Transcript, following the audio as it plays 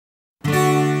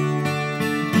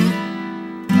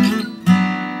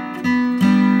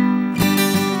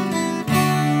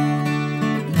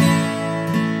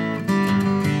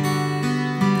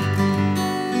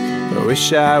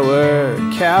wish I were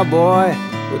a cowboy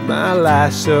with my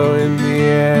lasso in the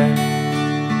air,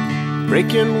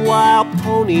 breaking wild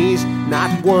ponies,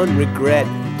 not one regret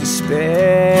to spare.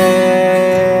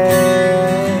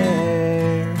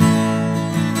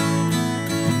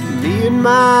 Me and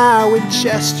my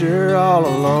Winchester all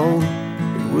alone,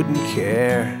 we wouldn't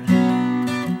care.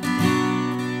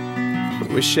 I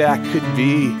wish I could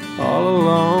be all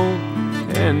alone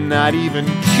and not even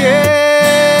care.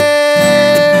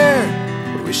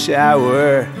 I wish I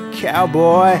were a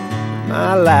cowboy with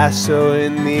my lasso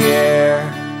in the air.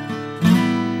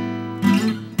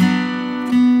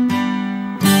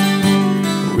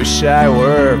 I wish I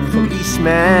were a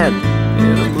policeman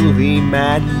in a movie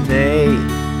matinee,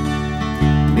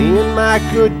 me and my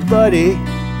good buddy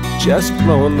just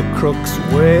blowing the crooks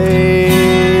away.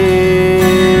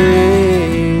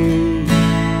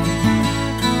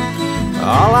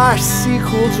 All our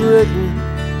sequels written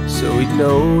so we'd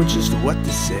know just what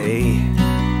to say.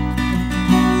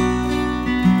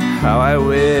 How I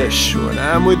wish when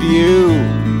I'm with you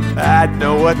I'd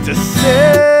know what to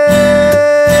say.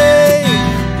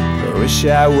 I wish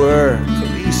I were a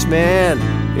policeman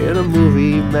in a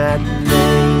movie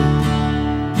matinee.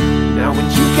 Now when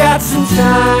you got some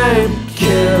time to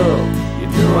kill, you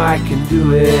know I can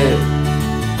do it.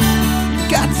 You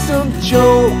got some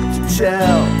joke to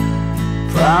tell,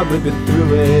 probably been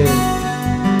through it.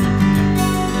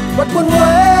 But when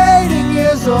waiting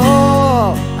is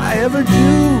all I ever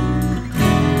do,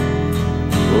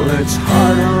 well, then it's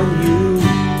hard on you,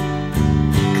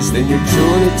 'cause then you're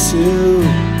doing it too.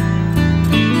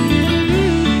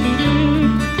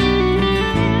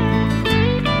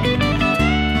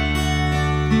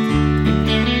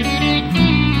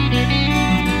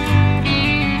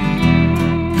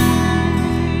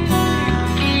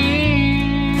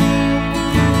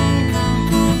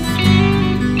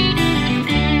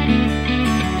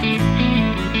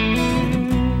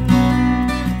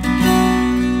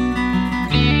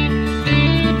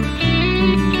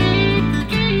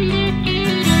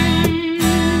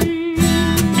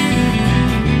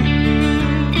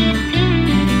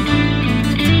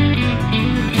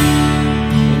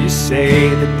 Say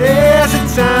that there's a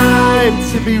time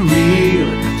to be real,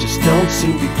 I just don't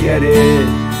seem to get it.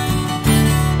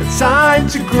 A time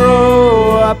to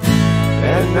grow up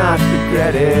and not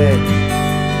regret it.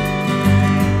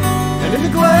 And in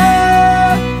the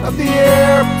glare of the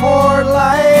airport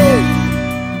lights,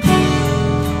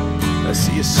 I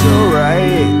see you so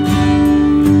right,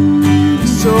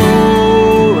 so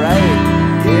right,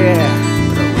 yeah.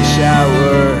 But I wish I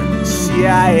were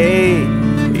CIA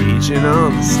agent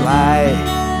on the sly,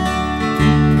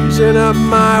 using up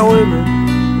my women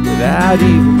without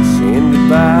even saying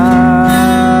goodbye.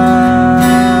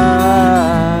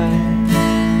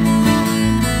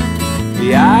 The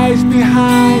eyes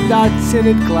behind our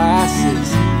tinted glasses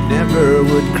never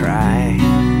would cry.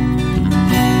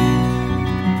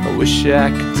 I wish I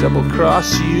could double-cross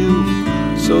you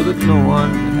so that no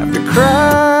one would have to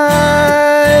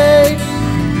cry.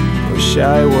 I wish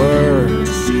I were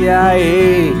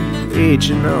CIA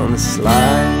agent on the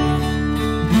slide.